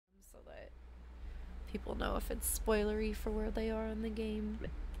people know if it's spoilery for where they are in the game.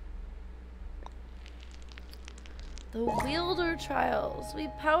 The Wielder trials. We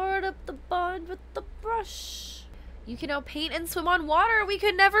powered up the bond with the brush. You can now paint and swim on water. We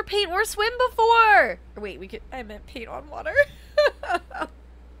could never paint or swim before. Or wait, we could. I meant paint on water.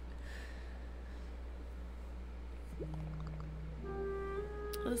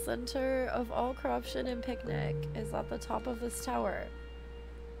 The center of all corruption and picnic is at the top of this tower.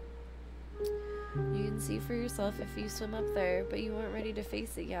 You can see for yourself if you swim up there, but you aren't ready to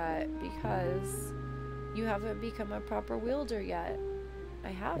face it yet because you haven't become a proper wielder yet. I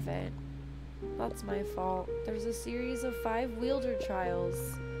haven't. That's my fault. There's a series of 5 wielder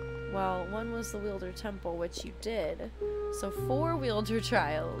trials. Well, one was the Wielder Temple, which you did. So 4 wielder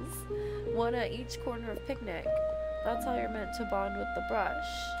trials. 1 at each corner of picnic. That's how you're meant to bond with the brush.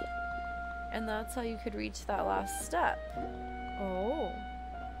 And that's how you could reach that last step. Oh.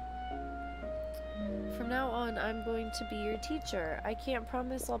 From now on, I'm going to be your teacher. I can't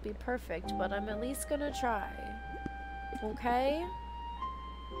promise I'll be perfect, but I'm at least gonna try. Okay?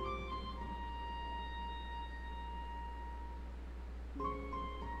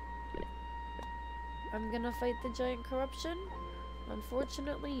 I'm gonna fight the giant corruption?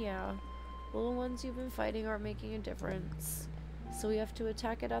 Unfortunately, yeah. Little ones you've been fighting aren't making a difference. So we have to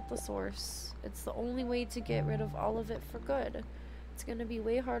attack it at the source. It's the only way to get rid of all of it for good. It's gonna be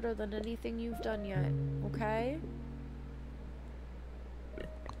way harder than anything you've done yet, okay?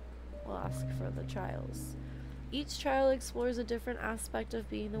 We'll ask for the trials. Each trial explores a different aspect of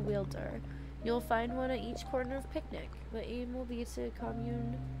being a wielder. You'll find one at each corner of picnic. The aim will be to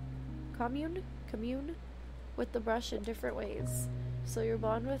commune with the brush in different ways. So your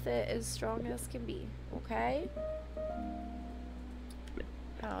bond with it is strong as can be, okay?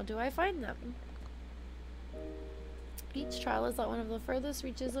 How do I find them? Each trial is at one of the furthest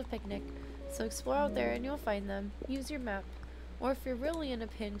reaches of picnic, so explore out there and you'll find them. Use your map. Or if you're really in a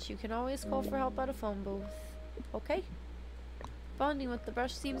pinch, you can always call for help at a phone booth. Okay? Bonding with the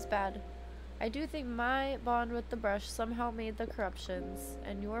brush seems bad. I do think my bond with the brush somehow made the corruptions,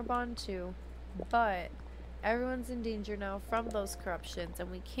 and your bond too. But everyone's in danger now from those corruptions,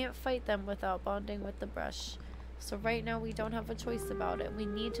 and we can't fight them without bonding with the brush. So right now we don't have a choice about it. We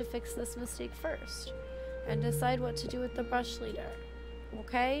need to fix this mistake first, and decide what to do with the brush leader.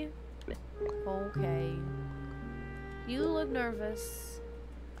 Okay? Okay. You look nervous.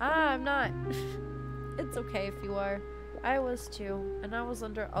 I'm not. It's okay if you are. I was too, and I was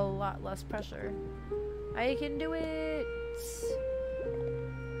under a lot less pressure. I can do it!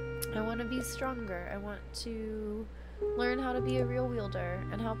 I want to be stronger. I want to learn how to be a real wielder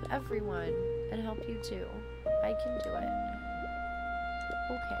and help everyone, and help you too. I can do it.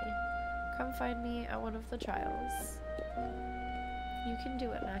 Okay. Come find me at one of the trials. You can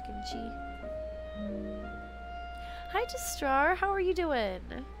do it, Mac N Chee. Hi, Destrar. How are you doing?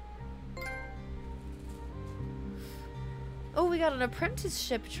 Oh, we got an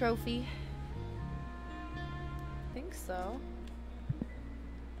apprenticeship trophy. I think so.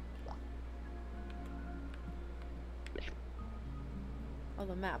 Oh,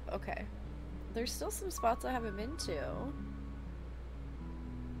 the map. Okay. There's still some spots I haven't been to.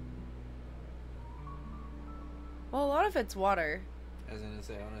 Well, a lot of it's water. I was gonna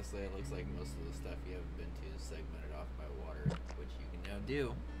say, honestly, it looks like most of the stuff you haven't been to is segmented off by water, which you can now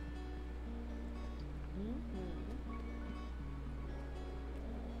do.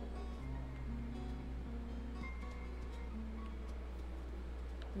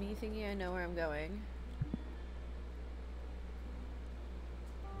 Me thinking I know where I'm going.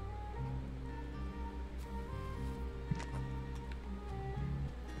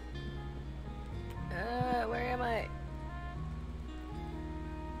 Where am I?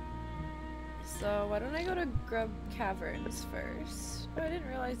 So why don't I go to Grub Caverns first? Oh, I didn't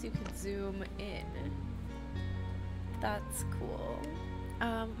realize you could zoom in. That's cool.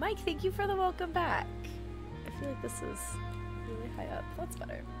 Mike, thank you for the welcome back. I feel like this is really high up. That's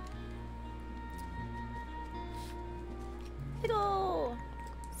better. Hello!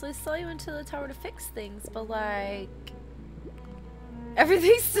 So I saw you into the tower to fix things, but like...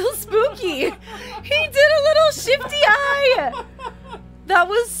 everything's still spooky! He did a little shifty eye! That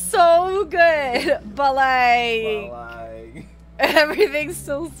was so good! But like... everything's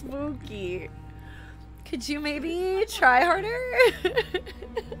still spooky. Could you maybe try harder?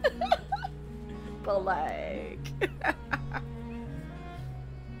 But like...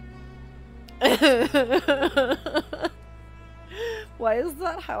 why is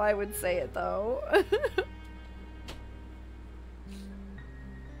that how I would say it though?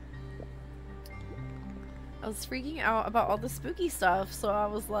 I was freaking out about all the spooky stuff, so I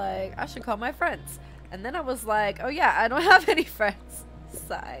was like, I should call my friends. And then I was like, oh yeah, I don't have any friends.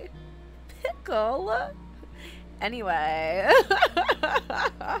 Sigh. Pickle. Anyway.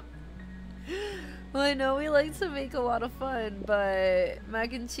 Well, I know we like to make a lot of fun, but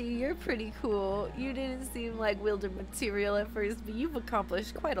Mac N Chee, you're pretty cool. You didn't seem like Wielder material at first, but you've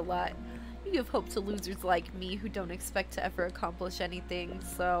accomplished quite a lot. You give hope to losers like me who don't expect to ever accomplish anything,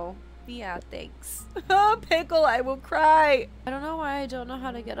 so yeah, thanks. Pickle, I will cry! I don't know why I don't know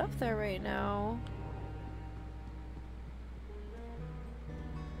how to get up there right now.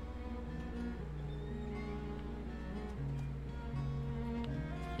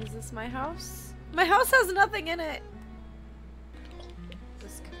 Is this my house? My house has nothing in it!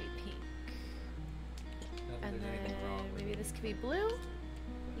 This could be pink. And then maybe this could be blue?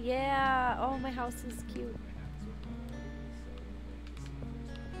 Yeah! Oh, my house is cute.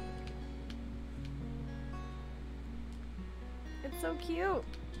 It's so cute! Oh,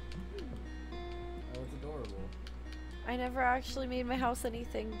 it's adorable. I never actually made my house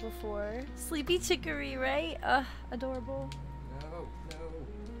anything before. Sleepy Chicory, right? Adorable. No, no.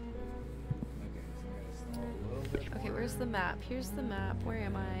 Okay, so I gotta stall a little bit more. Okay, where's the map? Here's the map. Where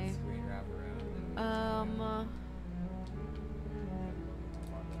am I? Screen wrap around.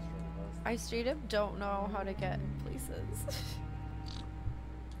 I straight up don't know how to get places.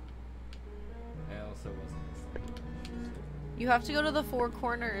 I also wasn't listening. You have to go to the 4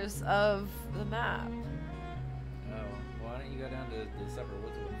 corners of the map. Oh, why don't you go down to the separate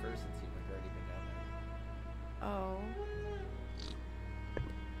woods one first and see if I've already been down there? Oh.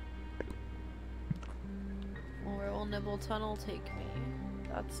 Well, where will Nibble Tunnel take me?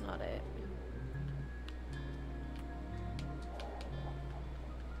 That's not it.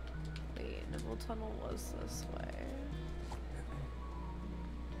 Wait, Nibble Tunnel was this way.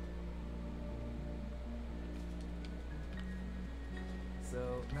 So,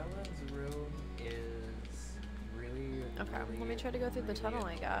 Melon's room is really, Okay, really, let me try to go through the really tunnel,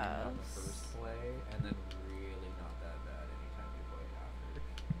 I annoying on guess. the first play, and then really not that bad anytime you play it after.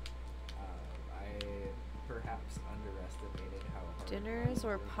 I perhaps underestimated how hard Dinners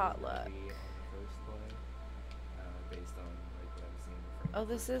or it was potluck? gonna be on the first play, based on like what I've seen from Oh,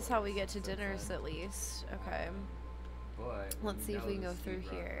 the this first is how we plays get to since dinners then. at least. Okay. But Let's see if we can go the through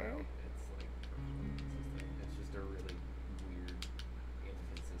speed run here. route, it's like perfectly consistent. It's just a really weird,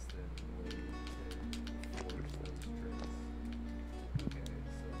 inconsistent way to forge those tricks. Okay,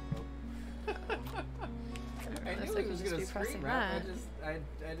 so I Unless knew I he could was just gonna be screen pressing wrap. that.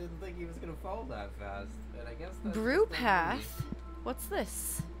 I didn't think he was gonna fall that fast, and I guess that's Brew just on me. path? What's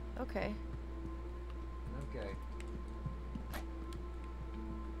this? Okay. Okay.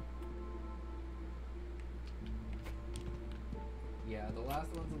 Yeah, the last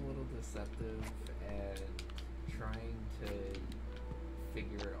one's a little deceptive and trying to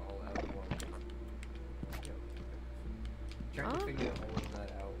figure it all out while trying to figure all of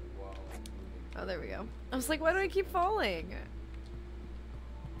that out while moving. Oh, there we go. I was like, why do I keep falling?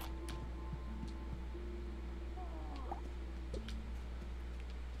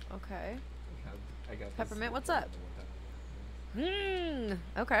 Okay. I got this Peppermint, what's up? one time.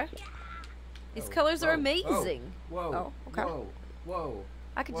 Okay. These Oh, colors are oh, amazing. Whoa. Oh, okay. Whoa. Whoa.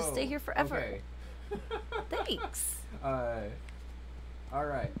 I could just whoa, stay here forever. Okay. Thanks.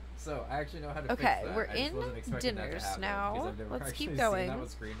 Alright. So, I actually know how to Okay, fix that. we're I just in wasn't expecting that to dinners happen, now. because I've never Let's actually keep seen going. that with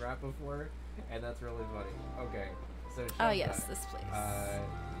screen wrap before, and that's really funny. Okay. So, Oh, shove yes, that. this place.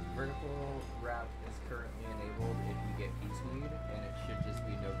 Vertical wrap is currently enabled if you get speed, and it should just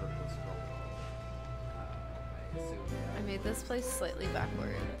be no vertical scroll at all. I assume that I made this was- place slightly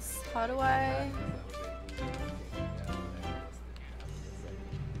backwards. How do I...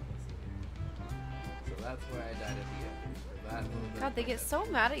 So that's why I died at the end. For that little bit God, of they get that. so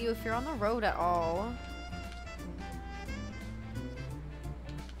mad at you if you're on the road at all.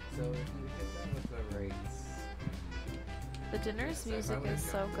 So if you hit them with the rates. The dinner's Yes, I music probably is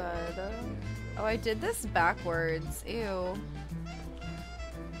so jumped good. there. Oh, I did this backwards. Ew.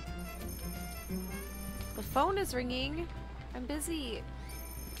 The phone is ringing. I'm busy.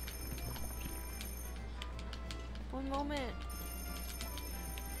 One moment.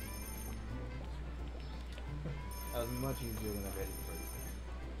 That was much easier than I read it first.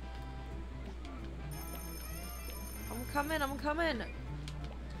 I'm coming, I'm coming.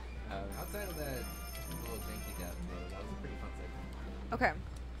 Outside of that little janky death, though, that was a pretty fun segment. Okay.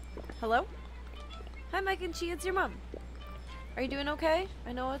 Hello? Hi, Mac N Chee, it's your mom. Are you doing okay?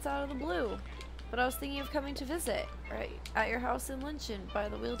 I know it's out of the blue, but I was thinking of coming to visit, right at your house in Lynchon by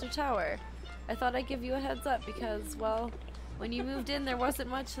the Wielder Tower. I thought I'd give you a heads up because, well, When you moved in, there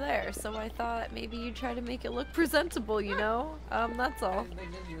wasn't much there, so I thought maybe you'd try to make it look presentable, you know? That's all.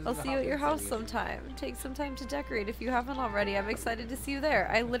 I'll see you at your house sometime. Take some time to decorate if you haven't already. I'm excited to see you there.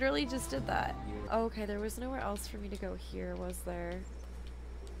 I literally just did that. Oh, okay, there was nowhere else for me to go here, was there?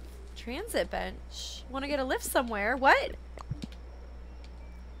 Transit bench? Want to get a lift somewhere? What?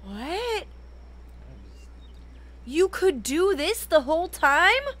 What? You could do this the whole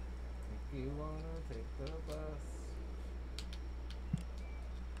time? If you wanna take the bus.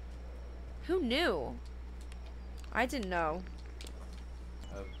 Who knew? I didn't know.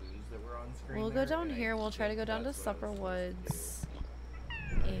 Of booze that were on screen. We'll go there, down and I here. We'll try to go think down to that's what I Supper was supposed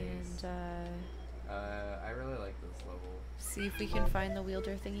to Woods. do. And, I really like this level. see if we can find the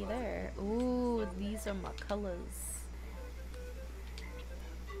Wielder thingy there. Ooh, these are my colors.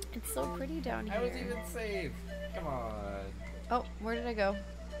 It's so pretty down here. I was even safe. Come on. Oh, where did I go?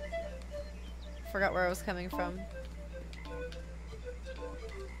 Forgot where I was coming from.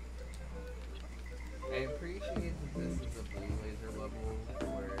 I appreciate that this is a blue laser level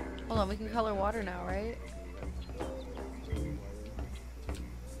where... Hold on, we can color water now, right?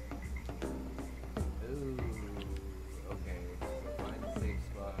 Ooh, okay. So find a safe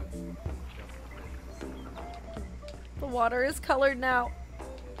spot. The water is colored now.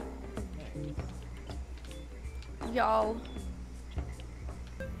 Y'all.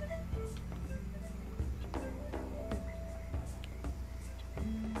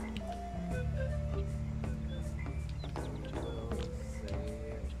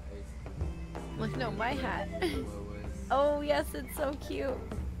 Look, no, my hat. Oh, yes, it's so cute.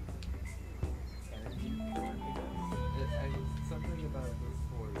 Something about this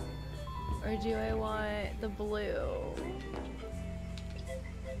board. Or do I want the blue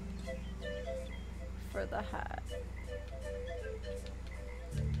for the hat?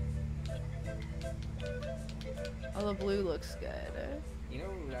 Oh, the blue looks good. You know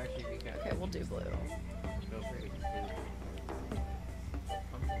what would actually be kind of... Okay, we'll do blue. Feel free to include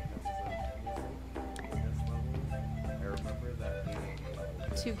pumpkin comes in this level. I remember that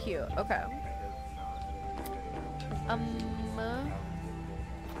being Too cute. Okay.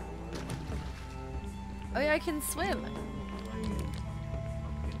 Oh yeah, I can swim.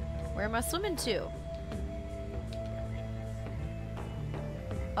 Where am I swimming to?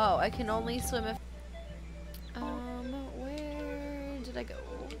 Oh, I can only swim if... where did I go?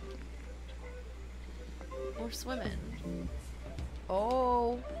 We're swimming.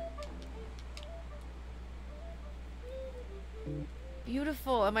 Oh.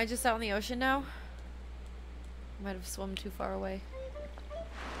 Beautiful. Am I just out in the ocean now? Might have swum too far away.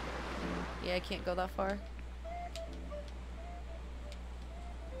 Yeah, I can't go that far.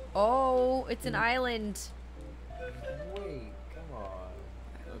 Oh, it's an island. Wait, come on.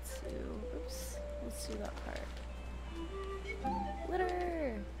 Alright, let's do... Oops. Let's do that part.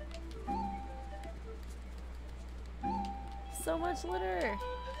 Litter! So much litter!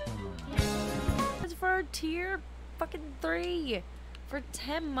 It's for tier fucking 3! For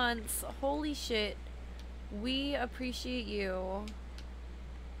 10 months. Holy shit. We appreciate you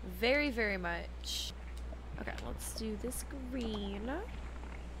very, very much. Okay, let's do this green.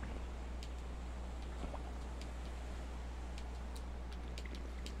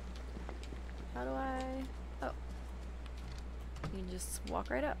 How do I... Oh. You can just walk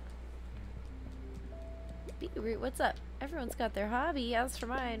right up. Beetroot, what's up? Everyone's got their hobby. As for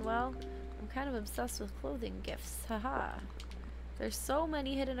mine, well, I'm kind of obsessed with clothing gifts. Haha. There's so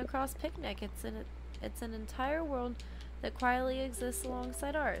many hidden across Picnic. It's an entire world that quietly exists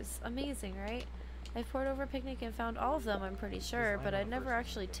alongside ours. Amazing, right? I poured over Picnic and found all of them, I'm pretty sure, but I'd never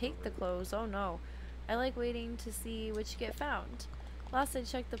actually take the clothes. Oh no. I like waiting to see which get found. Last I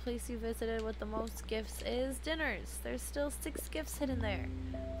checked, the place you visited with the most gifts is dinners. There's still 6 gifts hidden there,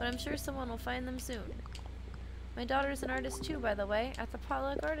 but I'm sure someone will find them soon. My daughter's an artist too, by the way, at the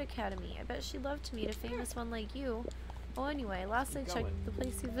Potluck Art Academy. I bet she'd love to meet a famous one like you. Oh, anyway, last I checked, the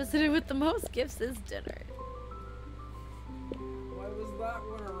place you visited with the most gifts is dinner. Why was that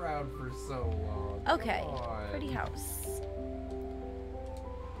one around for so long? Okay, Come on. pretty house.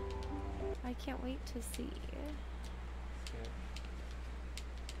 I can't wait to see.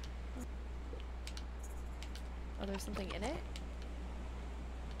 Oh, there's something in it?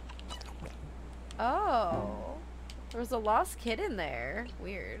 Oh. There was a lost kid in there.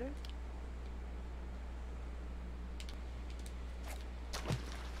 Weird.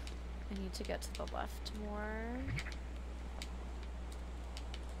 I need to get to the left more.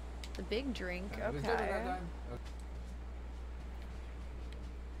 The big drink, okay.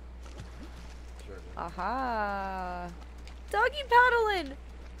 Sure. Aha! Doggy paddling!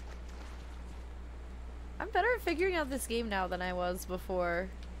 I'm better at figuring out this game now than I was before.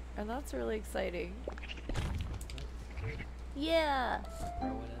 And that's really exciting. Yeah!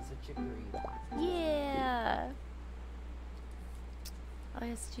 Rowan as a chicory. Yeah! Oh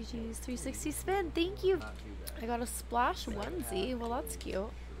yes, GG's 360 spin. Thank you! Not too bad. I got a splash onesie. Well, that's cute.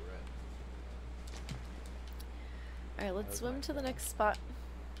 Alright, let's swim to the next spot.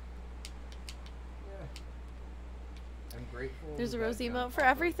 Yeah. I'm grateful. There's a that rose got emote for offered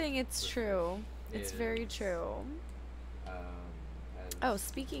everything. It's true. It's very is, true. as Oh,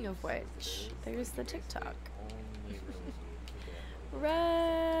 speaking of as it which, is, there's like the you guys say, TikTok. only really need to get, like,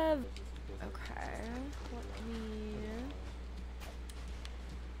 Rev! just because Okay, let me...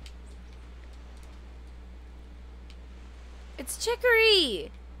 It's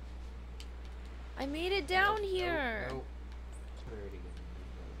Chicory! I made it down here! Oh, put it again.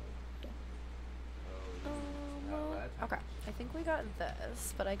 Oh, that Okay, I think we got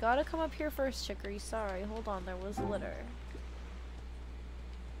this, but I gotta come up here first, Chicory. Sorry, hold on, there was litter.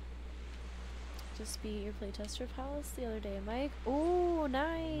 Just beat your playtester palace the other day, Mike. Ooh, nice!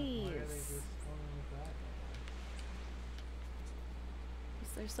 Why are they just going with that now? Is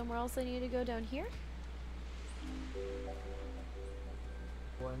there somewhere else I need to go down here?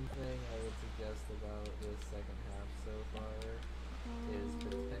 One thing I would suggest about this second half so far is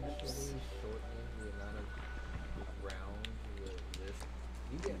potentially shortening the amount of rounds with this.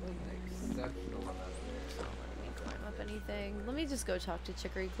 You get like an exceptional amount of air. Let me climb up anything. Let me just go talk to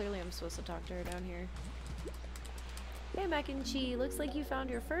Chicory. Clearly I'm supposed to talk to her down here. Hey Mac N Chee, looks like you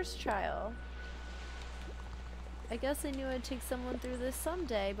found your first trial. I guess I knew I'd take someone through this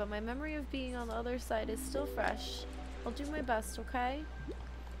someday, but my memory of being on the other side is still fresh. I'll do my best, okay?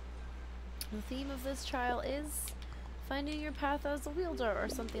 The theme of this trial is finding your path as a wielder or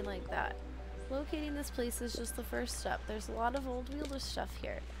something like that. Locating this place is just the first step. There's a lot of old wielder stuff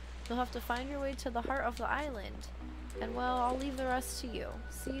here. You'll have to find your way to the heart of the island. And well, I'll leave the rest to you.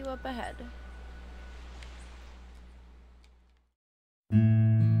 See you up ahead.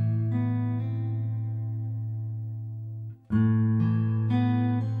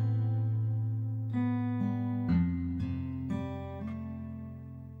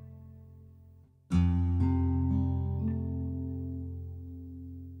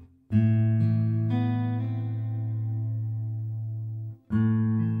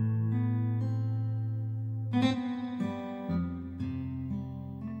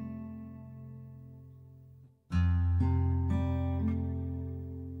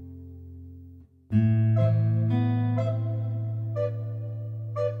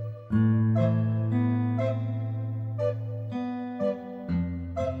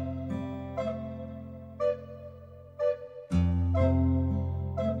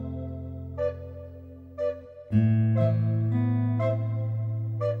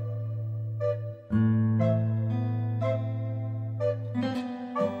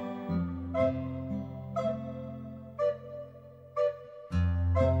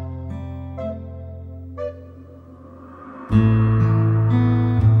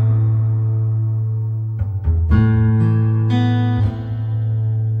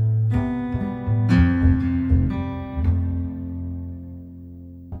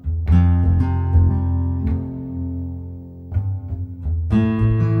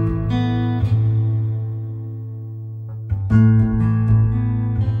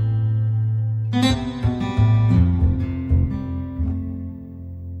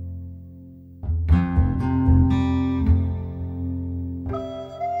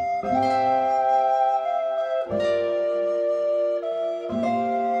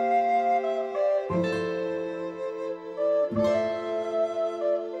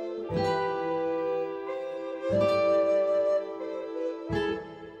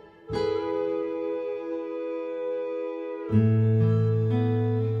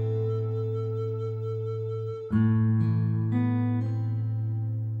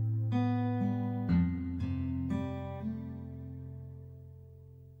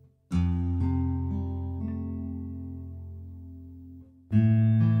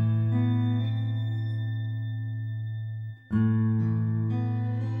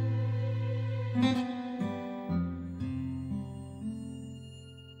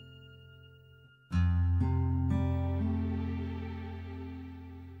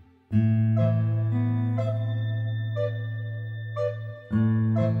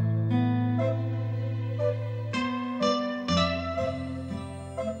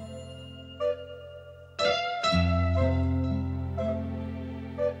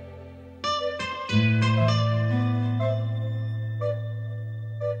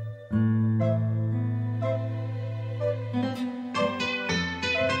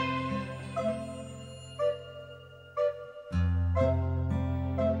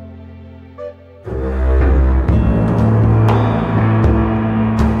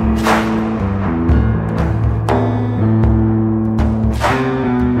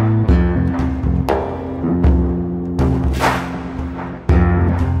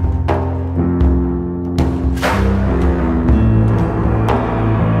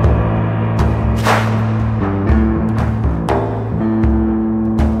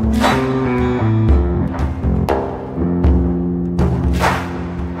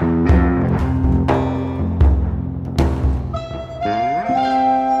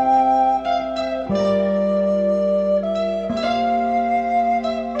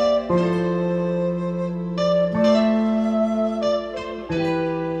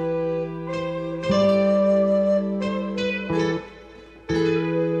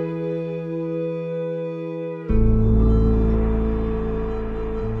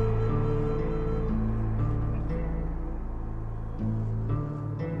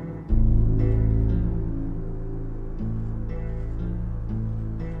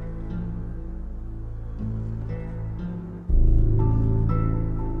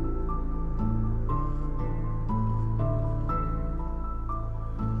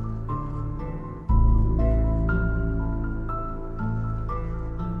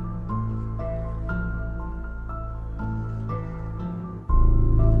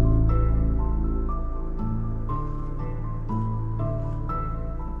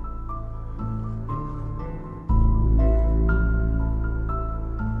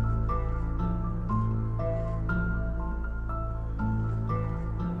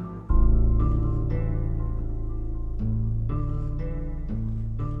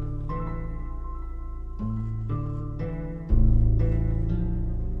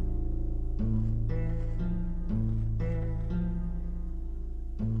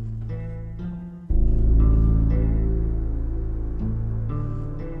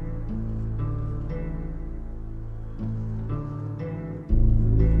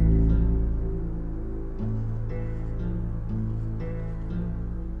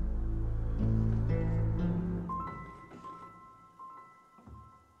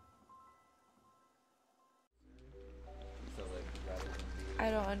 I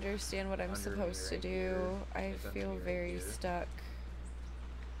don't understand what I'm supposed to do. I feel very stuck.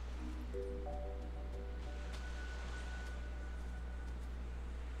 You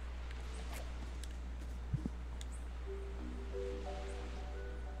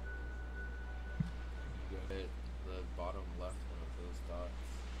go hit the bottom left one of those dots.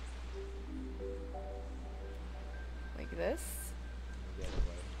 Like this? The other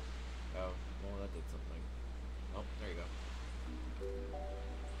way. Oh, well that did something. Oh, there you go.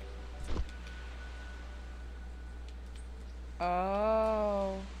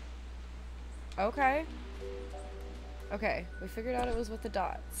 Oh. Okay. Okay, we figured out it was with the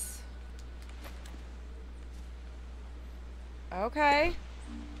dots. Okay.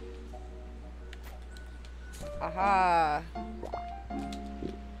 Aha.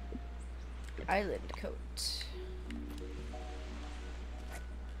 Island coat.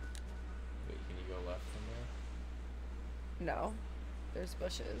 Wait, can you go left from there? No. There's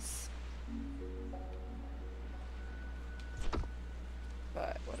bushes.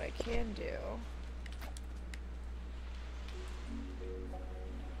 But what I can do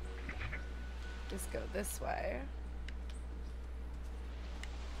is go this way.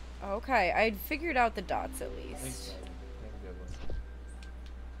 Okay, I'd figured out the dots at least. Thanks, so. Have a good one.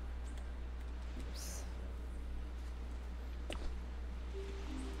 Oops.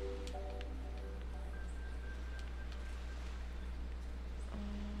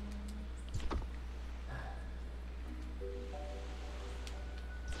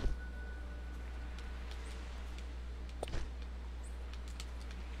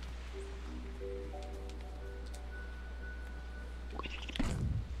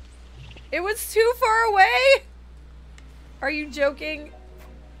 It was too far away? Are you joking?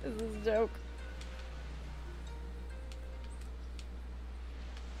 This is a joke.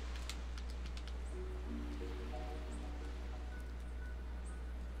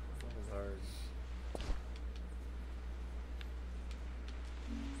 That was hard.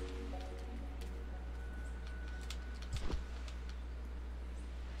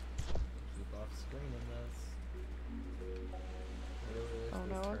 Keep off screen in this. Oh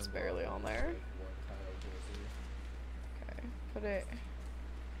no, it's barely on there. Okay, put it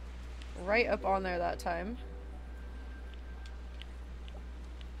right up on there that time.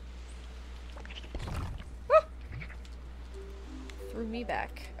 Ah! Threw me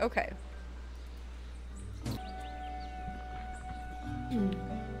back. Okay.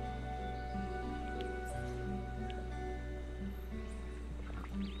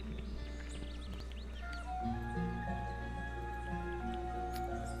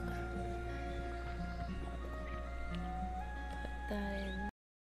 That in.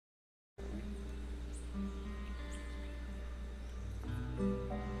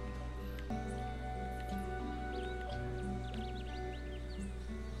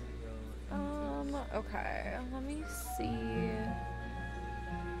 Okay, let me see.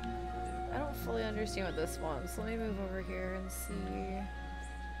 I don't fully understand what this wants. Let me move over here and see.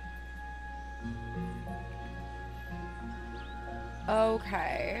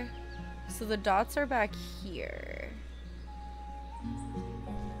 Okay. So the dots are back here.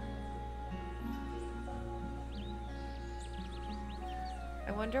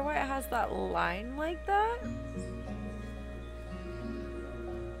 I wonder why it has that line like that.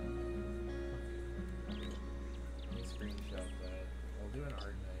 Screenshot that. I'll do an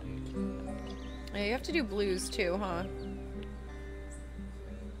art night. Yeah, you have to do blues too, huh?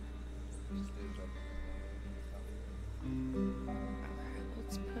 Okay,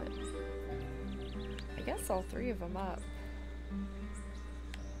 let's put, I guess, all three of them up.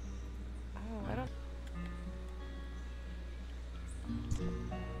 Oh, I don't.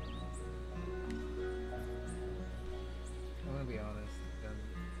 I'm gonna be honest,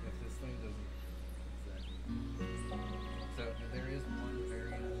 if this thing doesn't so there is one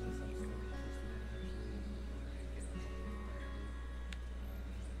variant of this I'm still interested in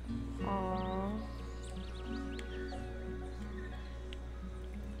actually. Aww.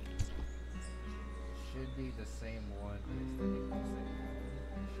 Should be the same one, but it's the same one.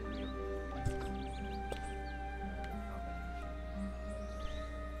 It should be a combination.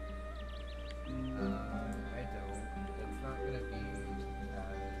 I don't. It's not gonna be as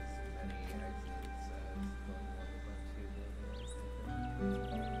many exits as Bunbun 2 did. Just to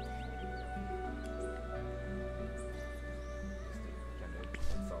kind of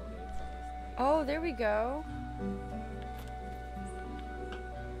consolidate some of this. Oh, there we go.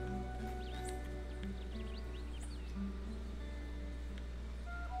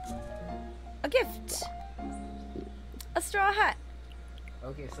 A gift. A straw hat.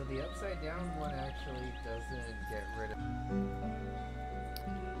 Okay, so the upside down one actually doesn't get rid of.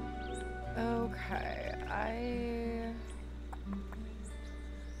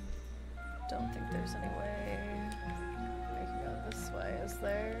 don't think there's any way I can go this way, is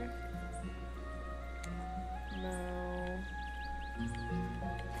there? No.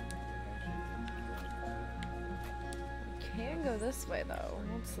 We can go this way though.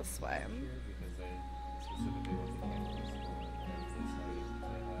 What's this way?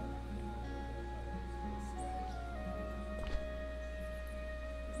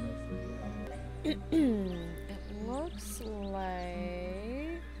 It looks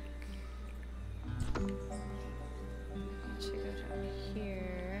like I should go down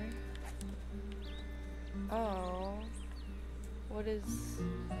here. Oh, what is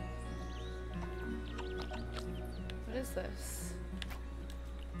this?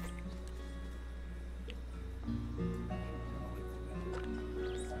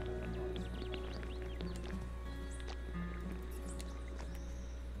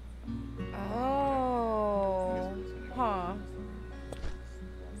 Oh, huh.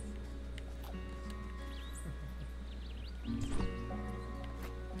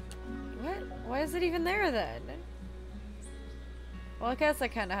 What? Why is it even there then? Well, I guess I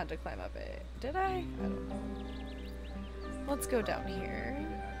kind of had to climb up it. Did I? I don't know. Let's go down here.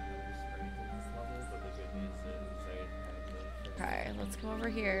 Okay, let's come over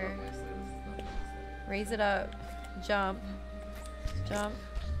here. Raise it up. Jump. Jump.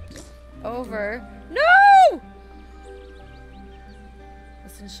 Over. No!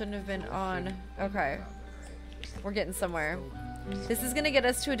 This one shouldn't have been on. Okay. We're getting somewhere. This is gonna get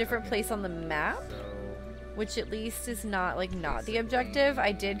us to a different place on the map, which at least is not, like, not the objective.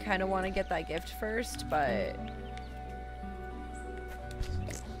 I did kind of want to get that gift first, but...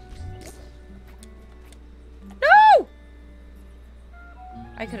 No!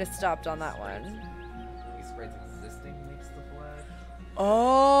 I could have stopped on that one.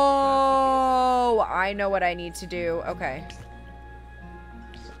 Oh, I know what I need to do. Okay.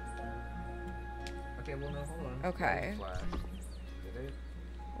 Okay, well, no, hold on. Okay. Did it?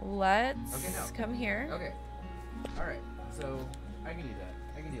 Let's come here. Okay. Alright, so I can do that.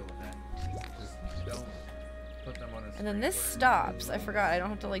 I can deal with that. Just don't put them on a And then this stops. I forgot. I don't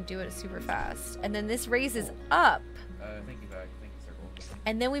have to, like, do it super fast. And then this raises up. Thank you, back. Thank you, circle.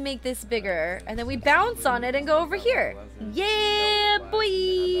 And then we make this bigger. And then we bounce on it and go over here. Yeah, boy!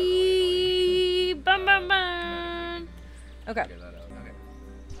 Bum, bum, bum. Okay.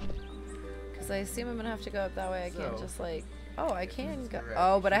 Because I assume I'm going to have to go up that way. I can't just, like... Oh, I can go...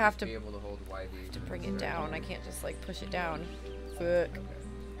 Oh, but I have to bring it down. I can't just, like, push it down. Fuck.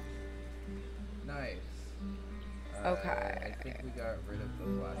 Nice. Okay. I think we got rid of the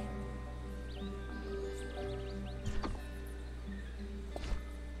flashing.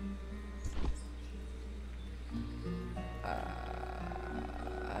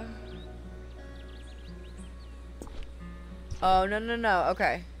 Oh, no, no, no.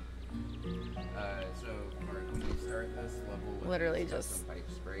 Okay. So, Mark, when you start this level with literally just some pipe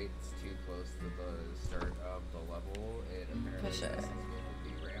spray, it's too close to the start of the level. It apparently push it. messes with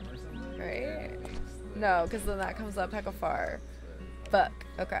the RAM or something. Right? And it makes the No, because then that comes up hecka far. Fuck.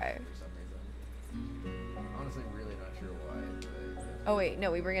 Okay. for some reason. Honestly, really not sure why. But Oh, wait.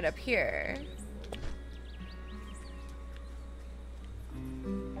 No, we bring it up here.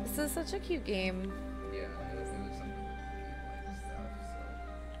 This is such a cute game. yeah, it was something like stuff.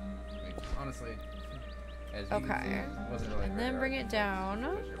 So, like, honestly, as you Okay. can see, wasn't really And very then bring hard it to down.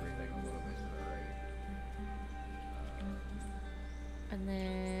 push everything a little bit to the right. And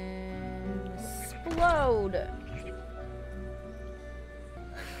then explode. Add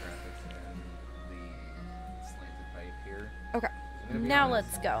graphics and the slanted pipe here. Okay. I'm gonna be Now honest,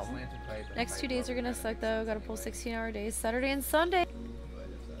 let's go. slanted pipe and Next pipe 2 days are level gonna kinda suck makes though. sense Gotta pull anyway. 16-hour days, Saturday and Sunday. But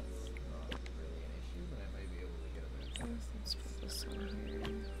if that's not really an issue, then I might be able to get a bit Let's put this one here.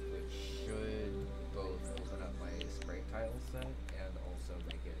 which should both open up my spray tile set and also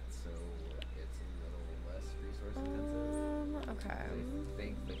make it so it's a little less resource intensive. Okay. I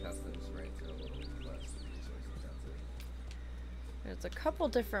think the custom sprites are a little less resource intensive. There's a couple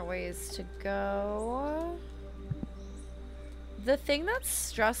different ways to go. The thing that's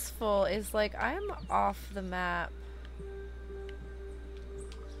stressful is, like, I'm off the map.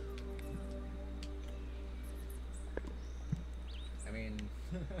 I mean,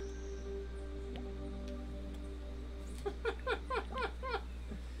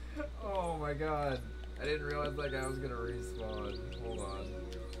 oh my god, I didn't realize that guy was gonna respawn. Hold on.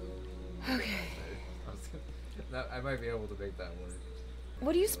 Okay. I might be able to make that work.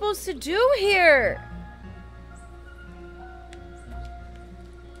 What are you supposed to do here?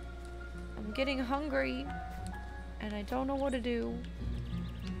 I'm getting hungry, and I don't know what to do.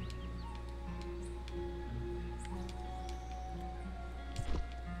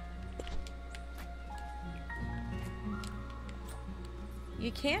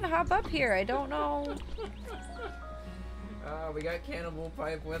 You can't hop up here. I don't know. We got Cannibal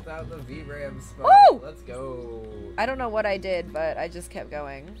Pipe without the VRAM spot. Oh! Let's go. I don't know what I did, but I just kept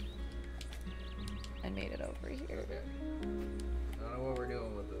going. I made it over here. Okay. I don't know what we're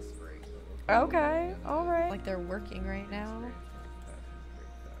doing with this break. Okay, alright. Like they're working right now.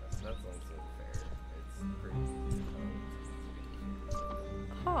 That's also fair. It's pretty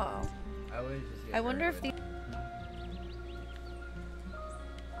Huh. I wonder if the...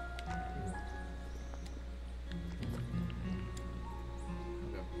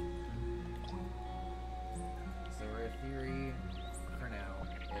 So our theory for now is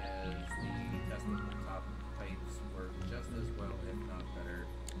the testing top pipes work just as well, if not better.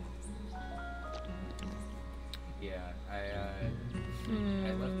 Yeah, I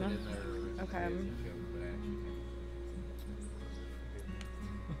left it in there. Okay. As a joke, but I actually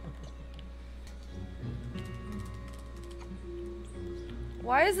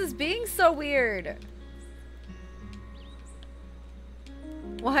Why is this being so weird?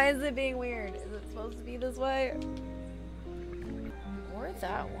 Why is it being weird? Is it supposed to be this way? Or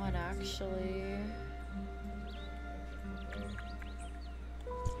that one, actually.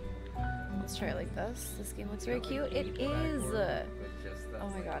 Let's try it like this. This game looks very cute. It is! Oh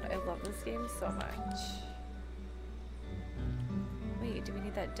my god, I love this game so much. Wait, do we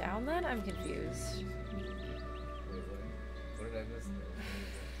need that down then? I'm confused. What did I miss there?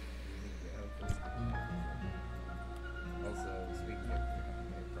 Also, speaking of,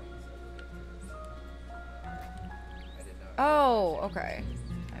 I promise I will get to this. I did not. Oh, okay.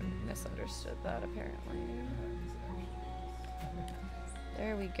 I misunderstood that apparently.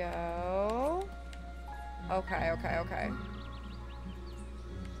 There we go. Okay, okay, okay.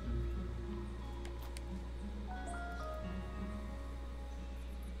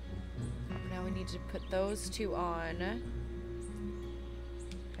 Now we need to put those two on.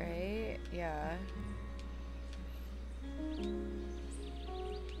 Right? Yeah.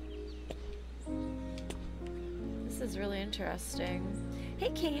 This is really interesting. Hey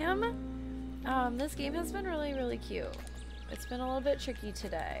Cam! This game has been really, really cute. It's been a little bit tricky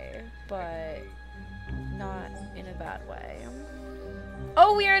today, but not in a bad way.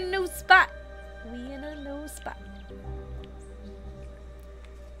 Oh, we are in a new spot! We in a new spot.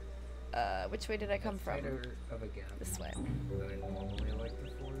 Which way did I come from? Of a gap This way. that I normally like to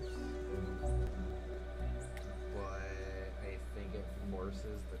force, but I think it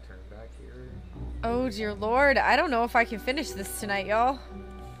forces the turn back here. Oh dear lord, I don't know if I can finish this tonight, y'all.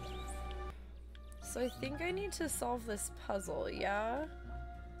 So I think I need to solve this puzzle, yeah?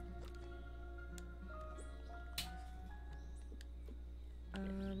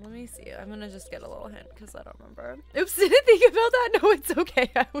 Let me see. I'm gonna just get a little hint because I don't remember. Oops, didn't think about that. No, it's okay.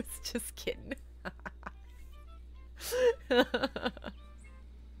 I was just kidding.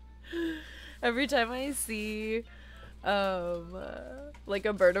 Every time I see like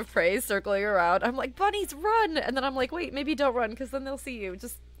a bird of prey circling around, I'm like, bunnies, run! And then I'm like, wait, maybe don't run because then they'll see you.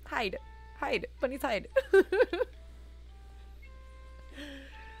 Just hide. Hide. Bunnies, hide.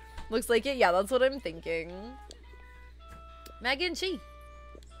 Looks like it. Yeah, that's what I'm thinking. Mac N Chee.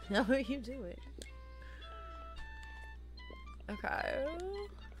 How do you do it? Okay.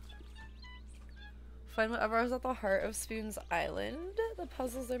 Find whatever is at the heart of Spoon's Island. The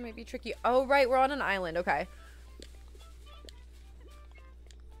puzzles there may be tricky. Oh, right. We're on an island. Okay.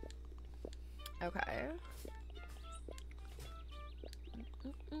 Okay.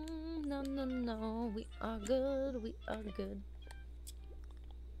 No, no, no. We are good. We are good.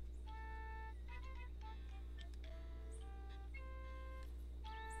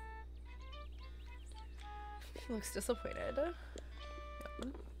 Looks disappointed. Yep.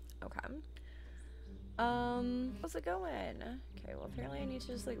 Okay. How's it going? Okay, well apparently I need to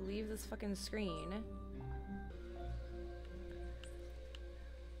just like leave this fucking screen.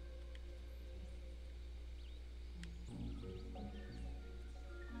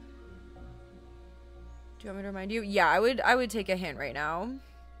 Do you want me to remind you? Yeah, I would take a hint right now.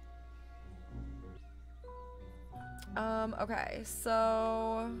 Okay,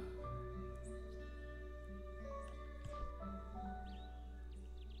 so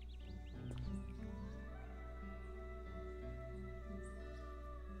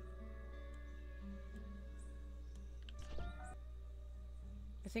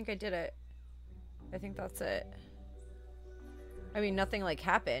I think I did it. I think that's it. I mean, nothing like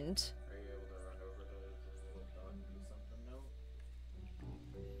happened. Are you able to run over to the little dot and do something? No.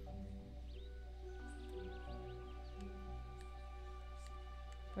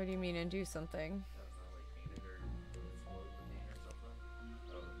 What do you mean and do something? That's not like painted or explode the paint or something.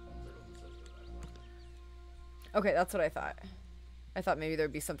 Oh, circle the system. Okay, that's what I thought. I thought maybe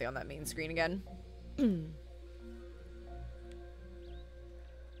there'd be something on that main screen again.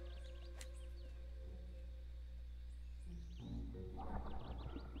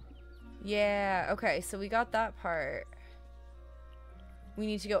 Yeah, okay, so we got that part. We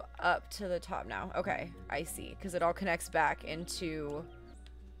need to go up to the top now. Okay, I see, because it all connects back into...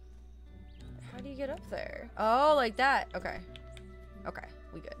 How do you get up there? Oh, like that. Okay. Okay,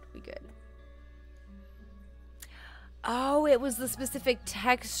 we good, we good. Oh, it was the specific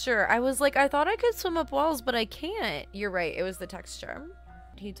texture. I was like, I thought I could swim up walls, but I can't. You're right, it was the texture.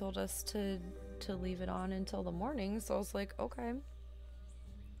 He told us to leave it on until the morning, so I was like, okay.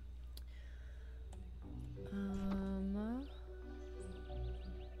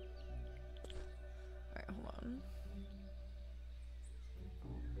 Alright, hold on.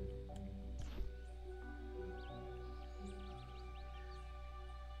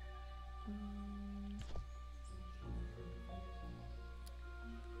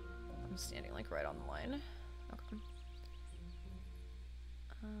 I'm standing like right on the line. Okay.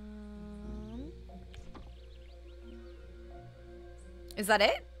 Is that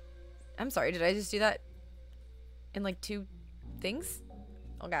it? I'm sorry, did I just do that in like 2 things?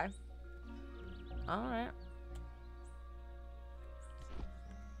 Okay. Alright.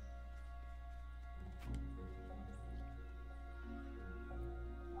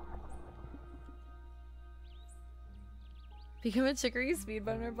 Become a chicory speed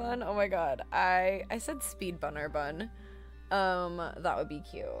bunner bun? Oh my god. I said speed bunner bun. That would be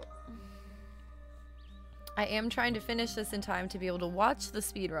cute. I am trying to finish this in time to be able to watch the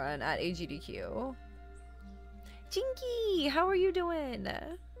speed run at AGDQ. Jinky, how are you doing?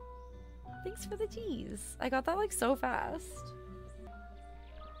 Thanks for the G's. I got that like so fast.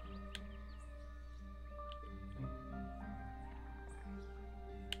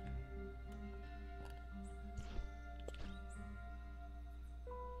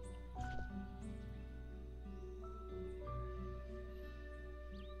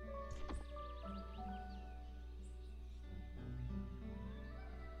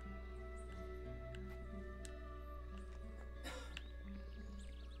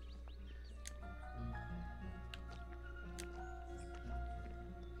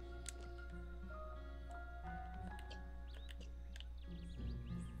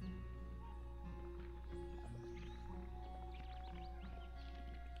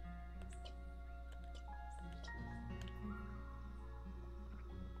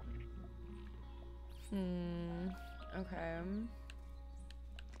 Okay.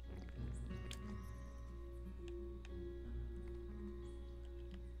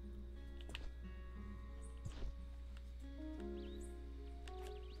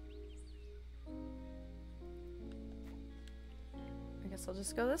 I guess I'll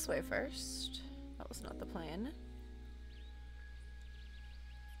just go this way first. That was not the plan.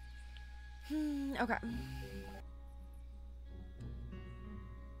 Okay.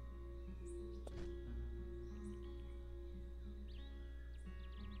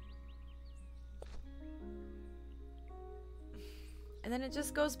 And then it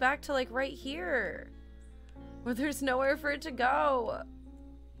just goes back to like right here, where there's nowhere for it to go.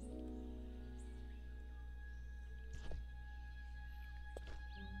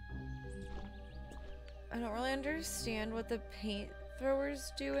 I don't really understand what the paint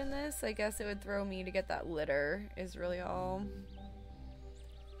throwers do in this. I guess it would throw me to get that litter is really all.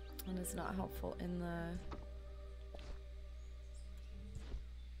 And it's not helpful in the...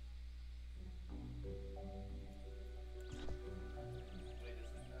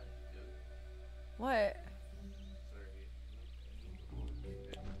 What?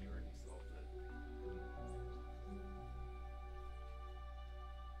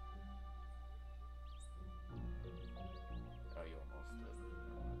 Oh, you almost did.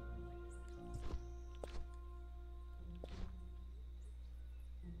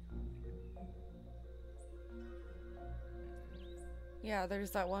 Yeah, there's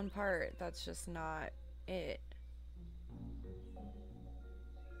that one part that's just not it.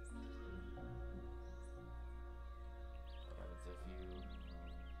 What happens if you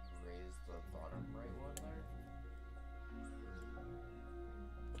raise the bottom right one there?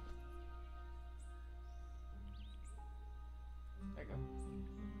 There you go.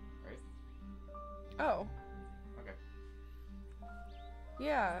 Right? Oh. Okay.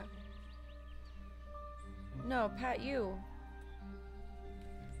 Yeah. No, pat you.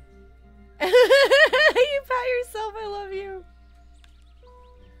 You pat yourself, I love you.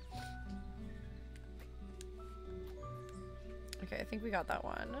 Okay, I think we got that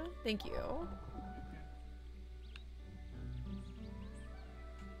one. Thank you.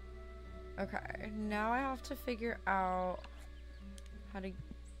 Okay, now I have to figure out How to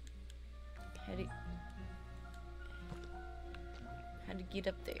get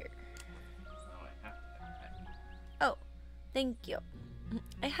up there? Oh, thank you.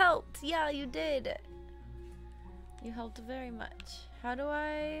 I helped. Yeah, you did. You helped very much. How do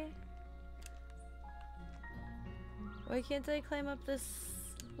I... Why can't I climb up this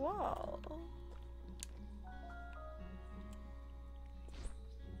wall?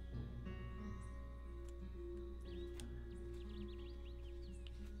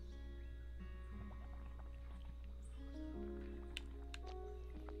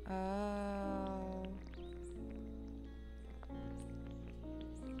 Oh.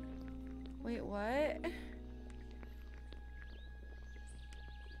 Wait, what?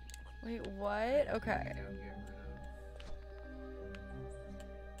 Wait, what? Okay.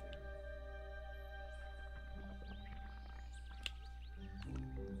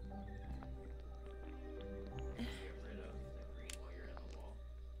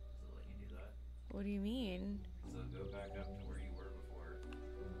 What do you mean? So go back up to where you were before,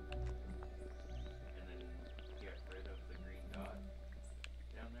 and then get rid of the green dot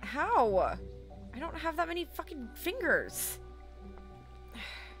down there. How? I don't have that many fucking fingers.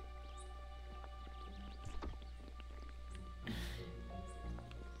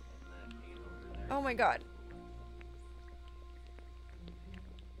 Oh my god.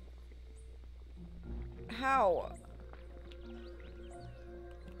 How?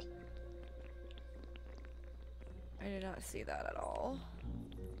 I did not see that at all.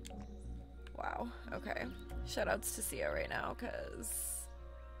 Wow. Okay. Shoutouts to Sia right now, because...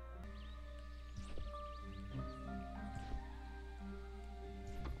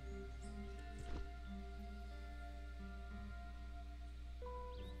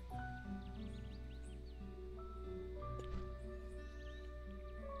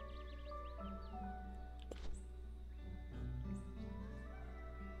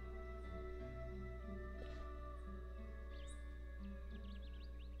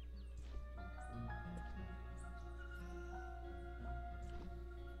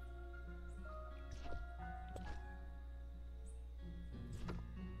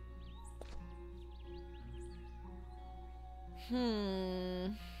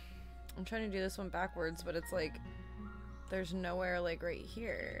 I'm trying to do this one backwards, but it's like there's nowhere like right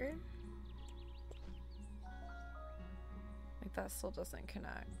here. Like that still doesn't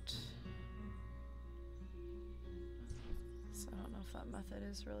connect. So I don't know if that method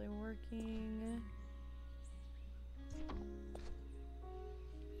is really working.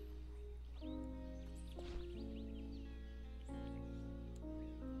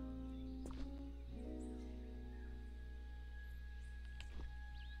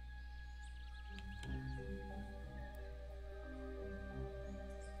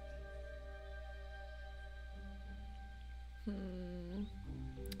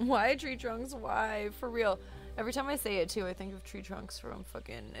 Why tree trunks? Why? For real. Every time I say it too, I think of tree trunks from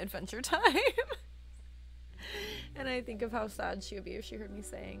fucking Adventure Time. And I think of how sad she would be if she heard me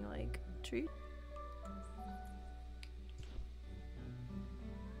saying, like, tree.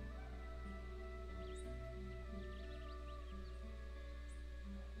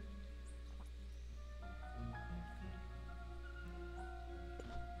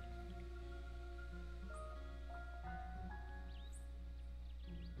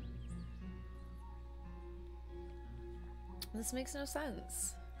 This makes no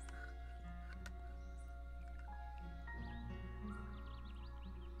sense.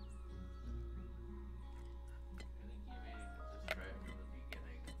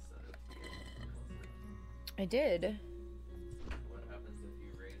 I did. What happens if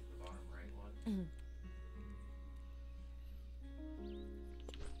you raise the bottom right one?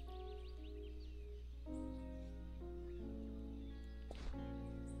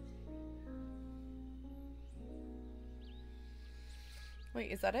 Wait,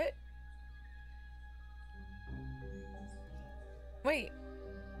 is that it? Wait.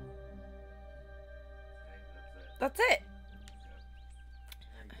 Okay, That's it.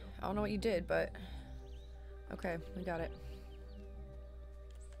 There you go. I don't know what you did, but okay, we got it.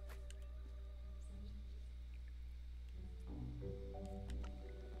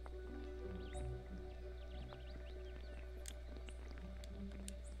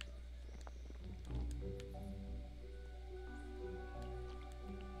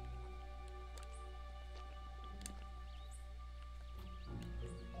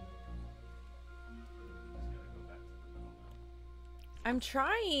 I'm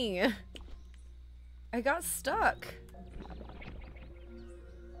trying. I got stuck.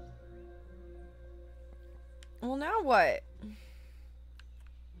 Well, now what?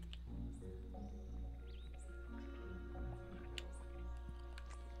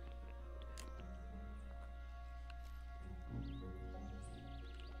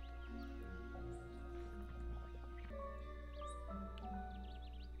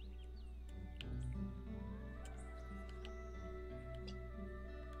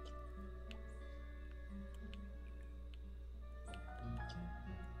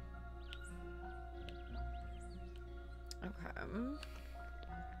 Okay.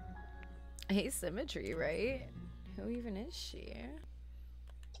 Asymmetry, right? Who even is she?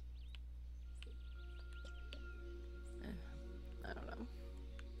 I don't know.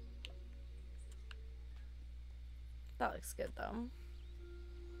 That looks good though.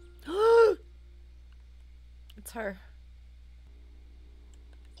 It's her.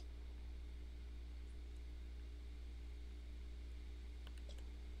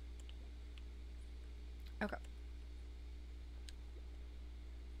 Okay.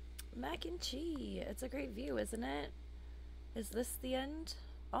 Mac N Chee. It's a great view, isn't it? Is this the end?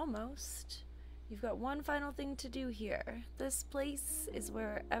 Almost. You've got one final thing to do here. This place is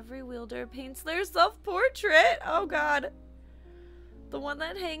where every wielder paints their self-portrait. Oh god. The one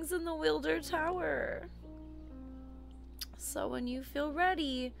that hangs in the Wielder Tower. So when you feel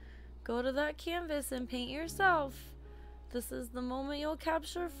ready, go to that canvas and paint yourself. This is the moment you'll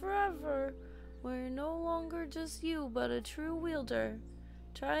capture forever, where you're no longer just you, but a true wielder.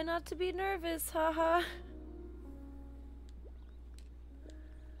 Try not to be nervous, haha.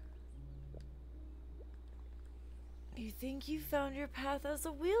 You think you found your path as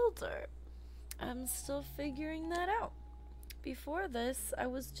a wielder? I'm still figuring that out. Before this, I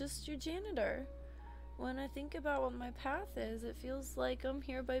was just your janitor. When I think about what my path is, it feels like I'm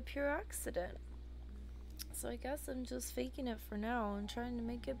here by pure accident. So I guess I'm just faking it for now and trying to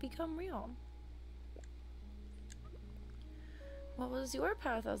make it become real. What was your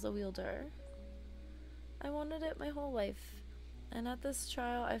path as a wielder? I wanted it my whole life, and at this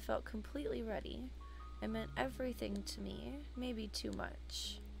trial I felt completely ready. It meant everything to me, maybe too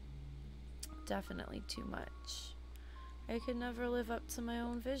much. Definitely too much. I could never live up to my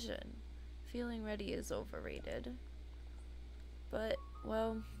own vision. Feeling ready is overrated. But,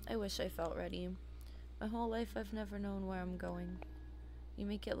 well, I wish I felt ready. My whole life I've never known where I'm going. You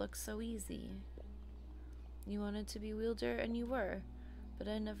make it look so easy. You wanted to be wielder, and you were, but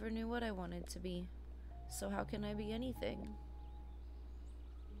I never knew what I wanted to be. So how can I be anything?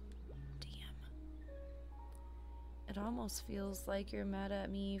 It almost feels like you're mad at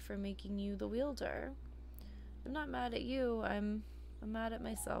me for making you the wielder. I'm not mad at you, I'm mad at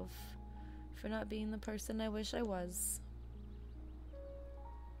myself for not being the person I wish I was.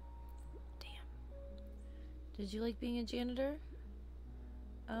 Damn. Did you like being a janitor?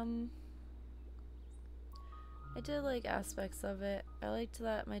 I did like aspects of it. I liked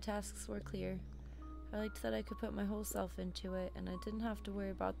that my tasks were clear. I liked that I could put my whole self into it and I didn't have to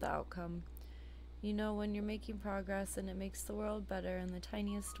worry about the outcome. You know, when you're making progress and it makes the world better in the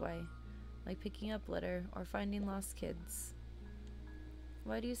tiniest way, like picking up litter or finding lost kids.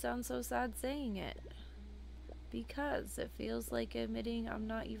 Why do you sound so sad saying it? Because it feels like admitting I'm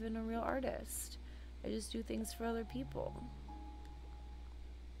not even a real artist. I just do things for other people.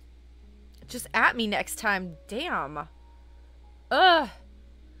 Just at me next time, damn. Ugh.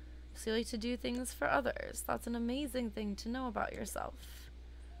 So you like to do things for others. That's an amazing thing to know about yourself.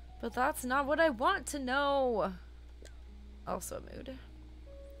 But that's not what I want to know. Also mood.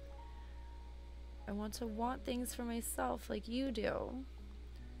 I want to want things for myself like you do.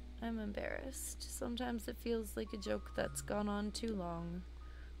 I'm embarrassed. Sometimes it feels like a joke that's gone on too long.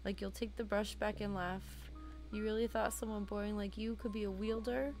 Like you'll take the brush back and laugh. You really thought someone boring like you could be a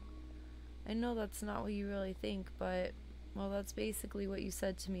wielder? I know that's not what you really think, but, well, that's basically what you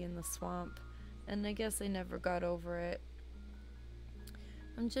said to me in the swamp. And I guess I never got over it.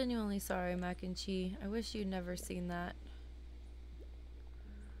 I'm genuinely sorry, Mac N Chee. I wish you'd never seen that.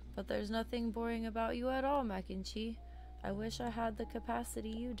 But there's nothing boring about you at all, Mac N Chee. I wish I had the capacity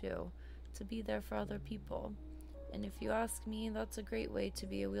you do to be there for other people. And if you ask me, that's a great way to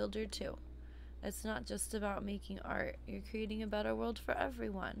be a wielder too. It's not just about making art. You're creating a better world for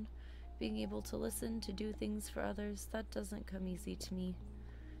everyone. Being able to listen, to do things for others, that doesn't come easy to me.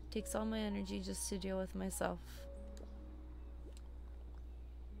 It takes all my energy just to deal with myself.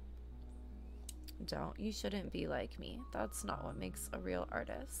 Don't. You shouldn't be like me. That's not what makes a real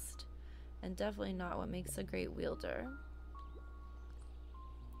artist. And definitely not what makes a great wielder.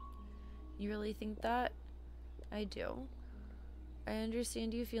 You really think that? I do. I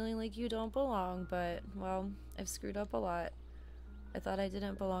understand you feeling like you don't belong, but, well, I've screwed up a lot. I thought I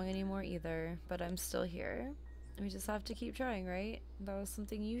didn't belong anymore either, but I'm still here. We just have to keep trying, right? That was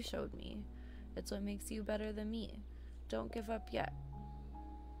something you showed me. It's what makes you better than me. Don't give up yet.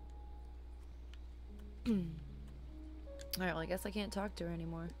 Alright, well, I guess I can't talk to her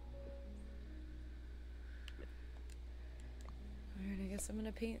anymore. Alright, I guess I'm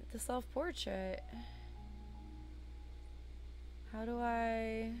gonna paint the self-portrait. How do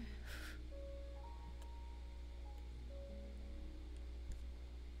I...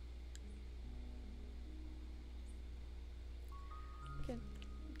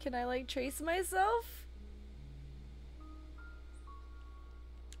 Can I like trace myself?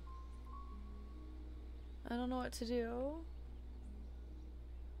 I don't know what to do.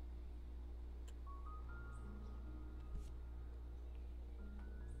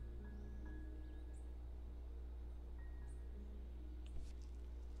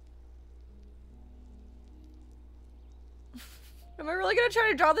 Am I really gonna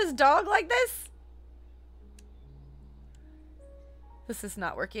try to draw this dog like this? This is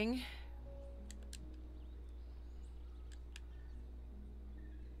not working.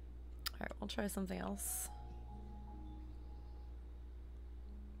 Alright, we'll try something else.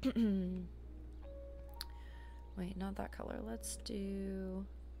 Wait, not that color. Let's do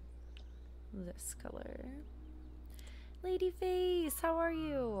this color. Ladyface, how are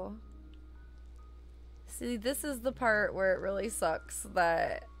you? See, this is the part where it really sucks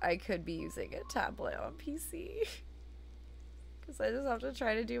that I could be using a tablet on PC. Because I just have to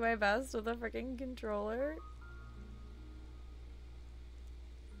try to do my best with a freaking controller.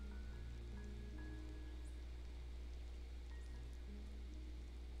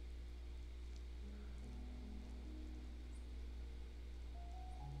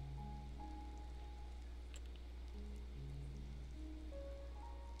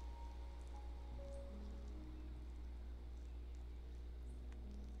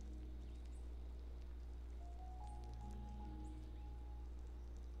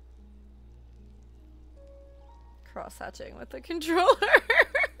 Cross-hatching with the controller.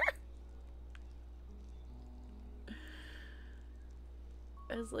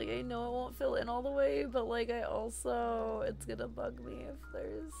 It's like, I know it won't fill in all the way, but like I also, it's gonna bug me if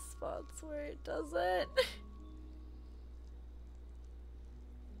there's spots where it doesn't.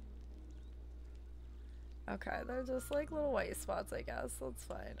 Okay, they're just like little white spots, I guess. That's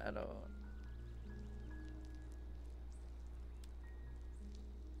fine. I don't...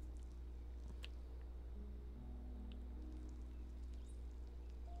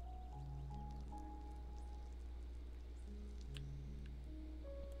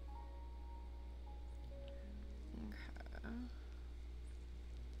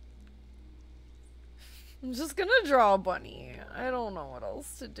 I'm just gonna draw a bunny. I don't know what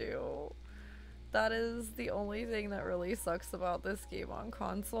else to do. That is the only thing that really sucks about this game on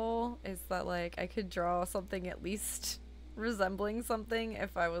console, is that like I could draw something at least resembling something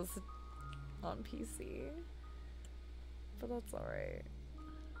if I was on PC. But that's alright.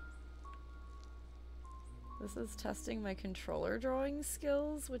 This is testing my controller drawing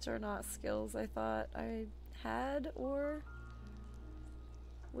skills, which are not skills I thought I had or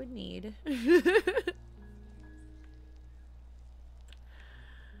would need.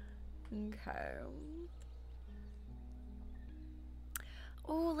 Okay.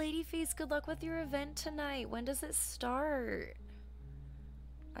 Oh, Ladyface, good luck with your event tonight. When does it start?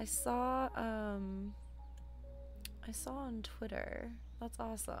 I saw on Twitter. That's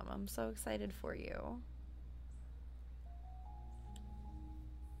awesome. I'm so excited for you.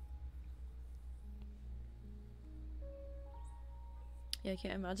 Yeah, I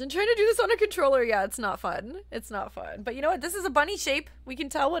can't imagine trying to do this on a controller. Yeah, it's not fun. It's not fun. But you know what? This is a bunny shape. We can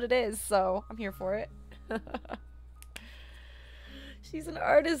tell what it is, so I'm here for it. She's an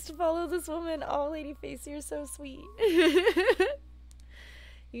artist. Follow this woman. Oh, Ladyface, you're so sweet.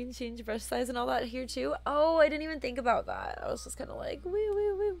 You can change brush size and all that here too. Oh, I didn't even think about that. I was just kind of like, woo,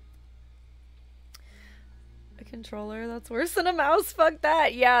 woo, woo. A controller? That's worse than a mouse. Fuck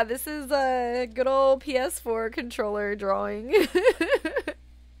that. Yeah, this is a good old PS4 controller drawing.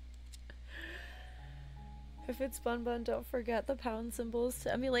 If it's bunbun, don't forget the pound symbols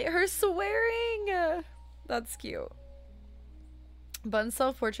to emulate her swearing. That's cute. Bun's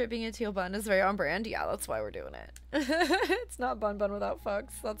self-portrait being a teal bun is very on brand. Yeah, that's why we're doing it. It's not bunbun without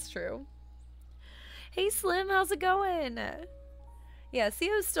fucks. That's true. Hey Slim, how's it going? Yeah,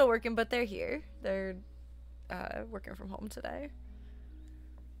 CO's still working, but they're here. They're working from home today.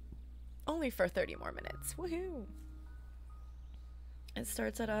 Only for 30 more minutes. Woohoo! It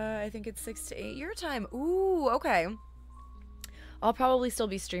starts at I think it's 6 to 8 your time. Ooh, okay. I'll probably still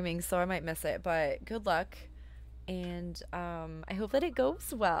be streaming, so I might miss it, but good luck. And I hope that it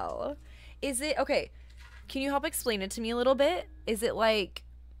goes well. Is it okay? Can you help explain it to me a little bit? Is it like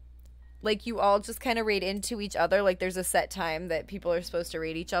you all just kind of raid into each other? Like there's a set time that people are supposed to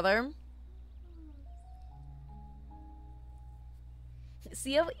raid each other?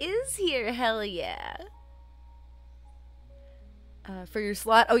 CO is here, hell yeah. For your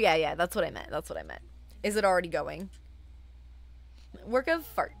slot? Oh yeah, that's what I meant. That's what I meant. Is it already going? Work of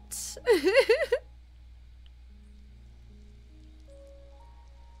fart.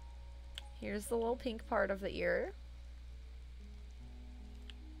 Here's the little pink part of the ear.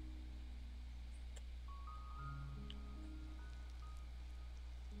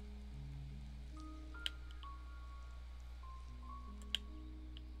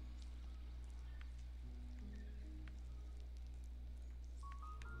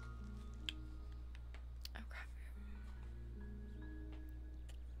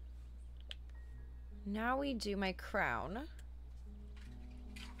 Now we do my crown.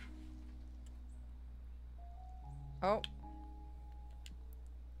 Oh.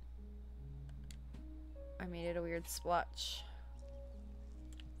 I made it a weird splotch.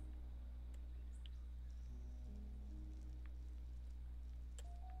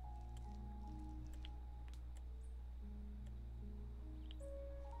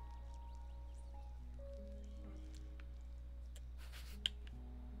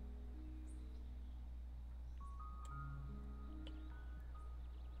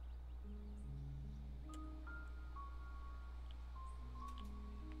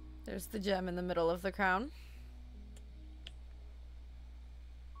 There's the gem in the middle of the crown.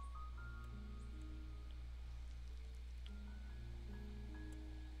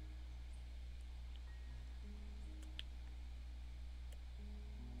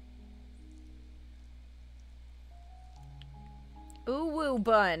 Ooh woo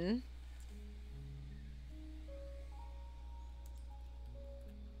bun.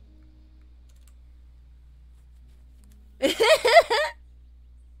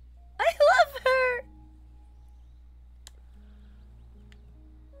 I love her.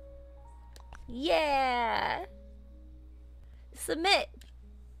 Yeah. Submit.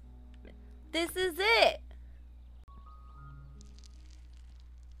 This is it.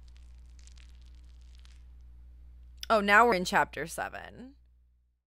 Oh, now we're in chapter 7.